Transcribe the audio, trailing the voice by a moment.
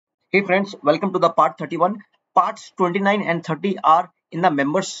Hey friends, welcome to the part 31. Parts 29 and 30 are in the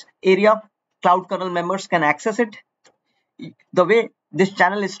members area. Cloud kernel members can access it. The way this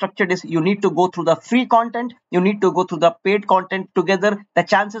channel is structured is you need to go through the free content, you need to go through the paid content together. The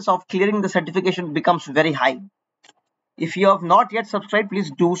chances of clearing the certification becomes very high. If you have not yet subscribed, please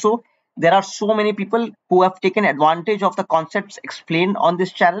do so. There are so many people who have taken advantage of the concepts explained on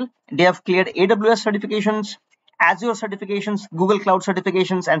this channel. They have cleared AWS certifications, Azure certifications, Google Cloud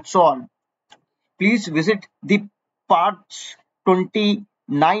certifications, and so on. Please visit the parts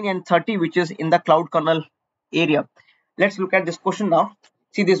 29 and 30, which is in the cloud kernel area. Let's look at this question now.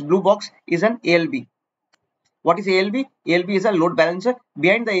 See, this blue box is an ALB. What is ALB? ALB is a load balancer.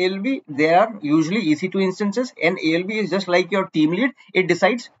 Behind the ALB, there are usually EC2 instances, and ALB is just like your team lead. It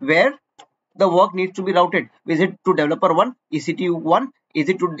decides where the work needs to be routed. Is it to developer 1, EC2 1, is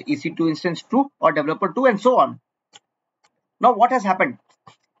it to EC2 instance 2, or developer 2, and so on. Now, what has happened?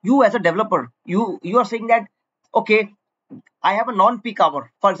 You as a developer, you are saying that, okay, I have a non-peak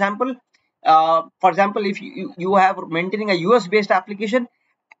hour. For example, if you have maintaining a US based application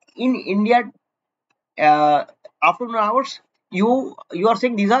in India, afternoon hours, you are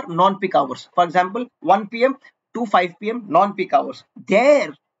saying these are non-peak hours. For example, 1 p.m. to 5 p.m. non-peak hours.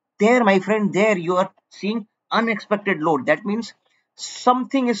 There, my friend, there you are seeing unexpected load. That means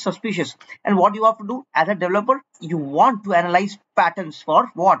something is suspicious. And what you have to do as a developer, you want to analyze patterns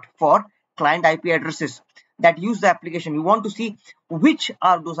for what? For client IP addresses that use the application. You want to see which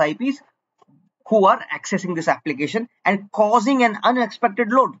are those IPs who are accessing this application and causing an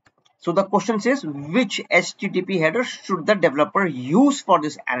unexpected load. So the question says, which HTTP header should the developer use for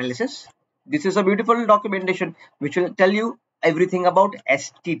this analysis? This is a beautiful documentation which will tell you everything about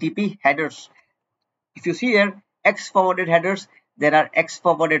HTTP headers. If you see here, X forwarded headers, there are X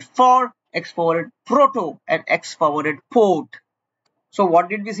forwarded for, X forwarded proto, and X forwarded port. So what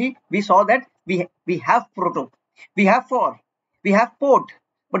did we see? We saw that we have proto, we have for, we have port,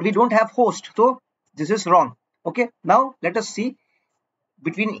 but we don't have host. So this is wrong. Okay, now let us see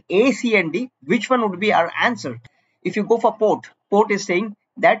between A, C, and D, which one would be our answer? If you go for port is saying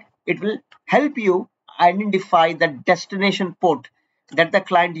that it will help you identify the destination port that the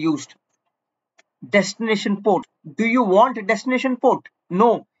client used. Destination port. Do you want a destination port?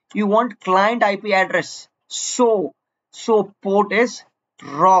 No, you want client IP address. So port is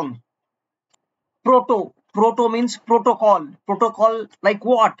wrong. Proto means protocol. Protocol like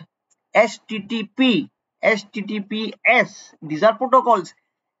what? HTTP, HTTPS. These are protocols.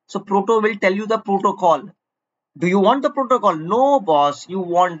 So proto will tell you the protocol. Do you want the protocol? No, boss. You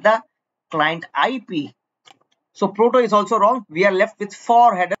want the client IP. So proto is also wrong. We are left with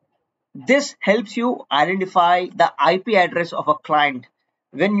for header. This helps you identify the IP address of a client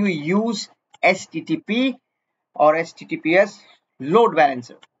when you use HTTP or HTTPS load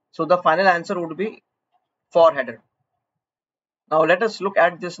balancer. So the final answer would be for header. Now let us look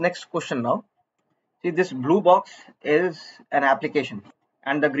at this next question now. See, this blue box is an application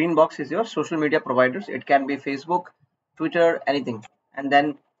and the green box is your social media providers. It can be Facebook, Twitter, anything. And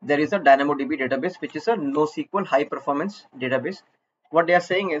then there is a DynamoDB database, which is a NoSQL high performance database. What they are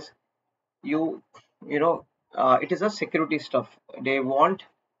saying is it is a security stuff. They want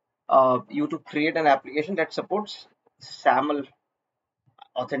you to create an application that supports SAML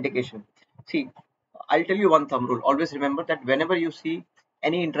authentication. See, I'll tell you one thumb rule. Always remember that whenever you see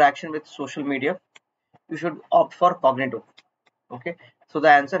any interaction with social media, you should opt for cognito. Okay, so the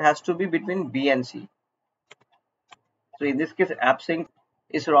answer has to be between B and C. So in this case, AppSync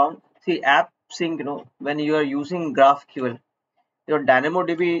is wrong. See, AppSync, when you are using GraphQL, your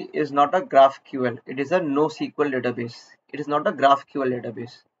DynamoDB is not a GraphQL. It is a NoSQL database. It is not a GraphQL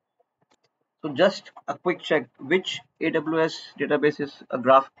database. So just a quick check, which AWS database is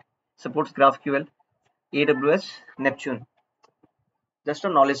supports GraphQL? AWS Neptune. Just a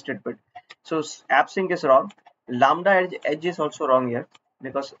knowledge statement. So AppSync is wrong. Lambda edge is also wrong here,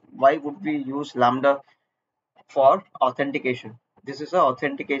 because why would we use Lambda for authentication? This is a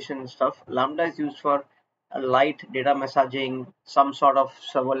authentication stuff. Lambda is used for a light data messaging, some sort of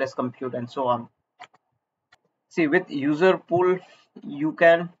serverless compute, and so on. See, with user pool, you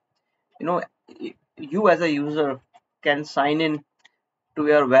can, you as a user can sign in to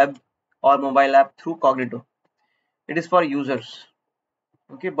your web or mobile app through Cognito. It is for users.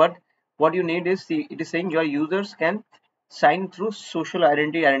 Okay, but what you need is, it is saying your users can sign through social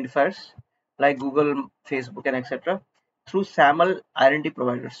identity identifiers like Google, Facebook, and etc. through SAML identity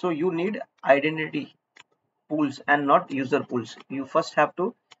providers. So you need identity pools and not user pools. You first have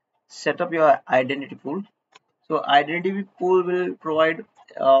to set up your identity pool. So identity pool will provide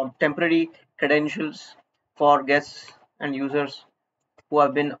temporary credentials for guests and users. who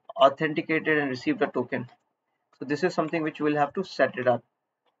have been authenticated and received the token. So this is something which we'll have to set it up.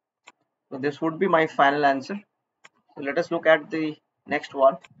 So this would be my final answer. So let us look at the next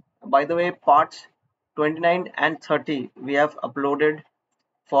one. By the way, parts 29 and 30 we have uploaded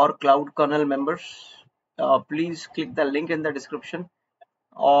for Cloud Kernel members. Please click the link in the description,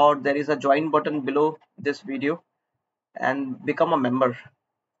 or there is a join button below this video, and become a member.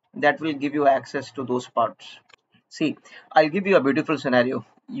 That will give you access to those parts. See, I'll give you a beautiful scenario.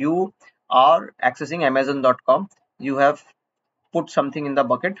 You are accessing Amazon.com. You have put something in the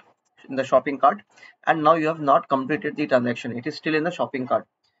bucket, in the shopping cart, and now you have not completed the transaction. It is still in the shopping cart.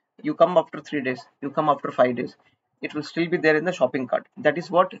 You come after 3 days, you come after 5 days, it will still be there in the shopping cart. That is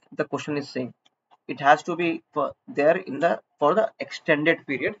what the question is saying. It has to be there in the for the extended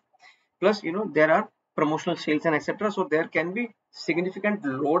period. Plus, there are promotional sales and etc. So there can be significant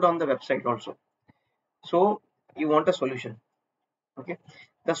load on the website also. So you want a solution. Okay,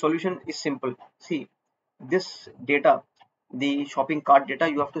 the solution is simple. See, this data, the shopping cart data,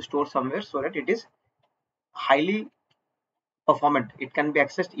 you have to store somewhere so that it is highly performant. It can be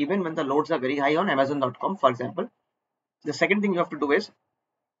accessed even when the loads are very high on Amazon.com, for example. The second thing you have to do is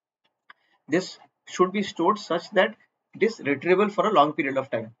this should be stored such that it is retrievable for a long period of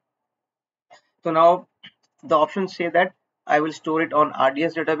time. So now the options say that I will store it on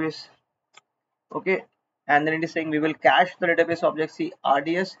RDS database. Okay, and then it is saying we will cache the database object. See,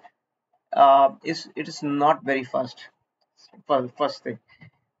 RDS is not very fast. First thing.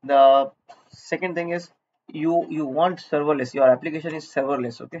 The second thing is you want serverless. Your application is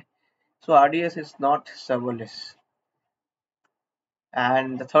serverless. Okay, so RDS is not serverless.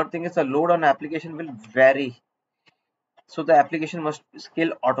 And the third thing is the load on application will vary. So the application must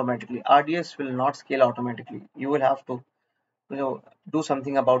scale automatically. RDS will not scale automatically. You will have to do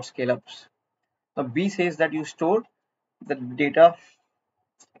something about scale ups. Now B says that you store the data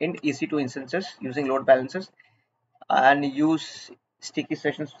in EC2 instances using load balancers and use sticky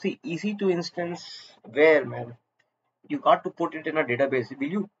sessions. See, EC2 instance where, man? You got to put it in a database. Will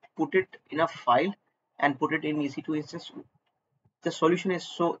you put it in a file and put it in EC2 instance? The solution is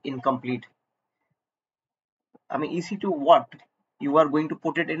so incomplete. I mean, EC2 what? You are going to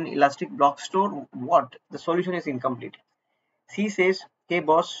put it in Elastic Block Store? What? The solution is incomplete. C says, hey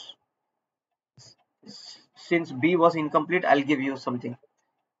boss, since B was incomplete, I'll give you something.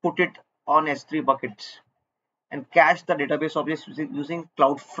 Put it on S3 buckets and cache the database objects using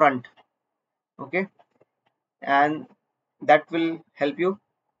CloudFront. Okay, and that will help you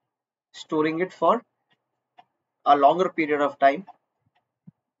storing it for a longer period of time.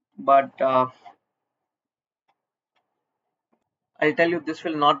 But I'll tell you, this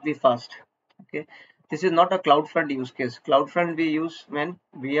will not be fast. Okay, this is not a CloudFront use case. CloudFront we use when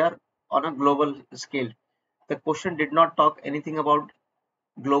we are on a global scale. The question did not talk anything about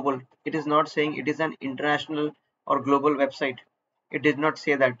global. It is not saying it is an international or global website. It did not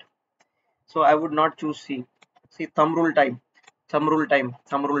say that. So I would not choose C. See, thumb rule time, thumb rule time,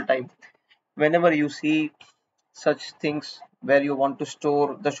 thumb rule time. Whenever you see such things where you want to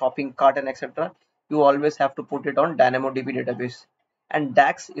store the shopping cart and etc., you always have to put it on DynamoDB database, and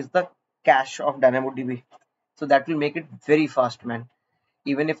DAX is the cache of DynamoDB. So that will make it very fast, man.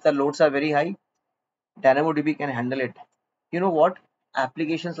 Even if the loads are very high, DynamoDB can handle it. You know what?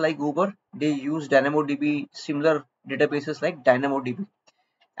 Applications like Uber, they use DynamoDB, similar databases like DynamoDB,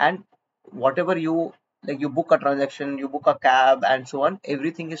 and whatever you like, you book a transaction, you book a cab, and so on.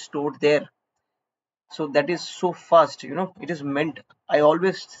 Everything is stored there. So that is so fast. It is meant. I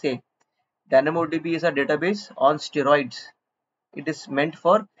always say DynamoDB is a database on steroids. It is meant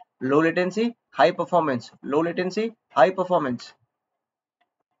for low latency, high performance. Low latency, high performance.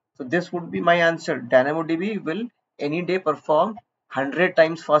 So this would be my answer. DynamoDB will any day perform 100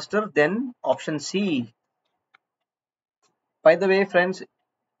 times faster than option C. By the way, friends,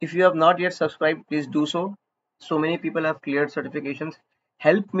 if you have not yet subscribed, please do so. So many people have cleared certifications.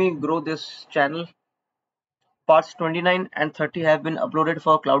 Help me grow this channel. Parts 29 and 30 have been uploaded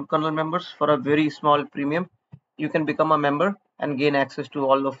for Cloud Kernel members for a very small premium. You can become a member and gain access to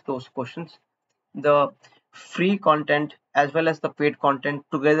all of those questions. The free content as well as the paid content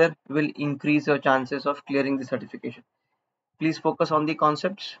together will increase your chances of clearing the certification. Please focus on the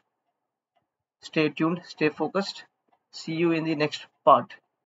concepts. Stay tuned, stay focused. See you in the next part.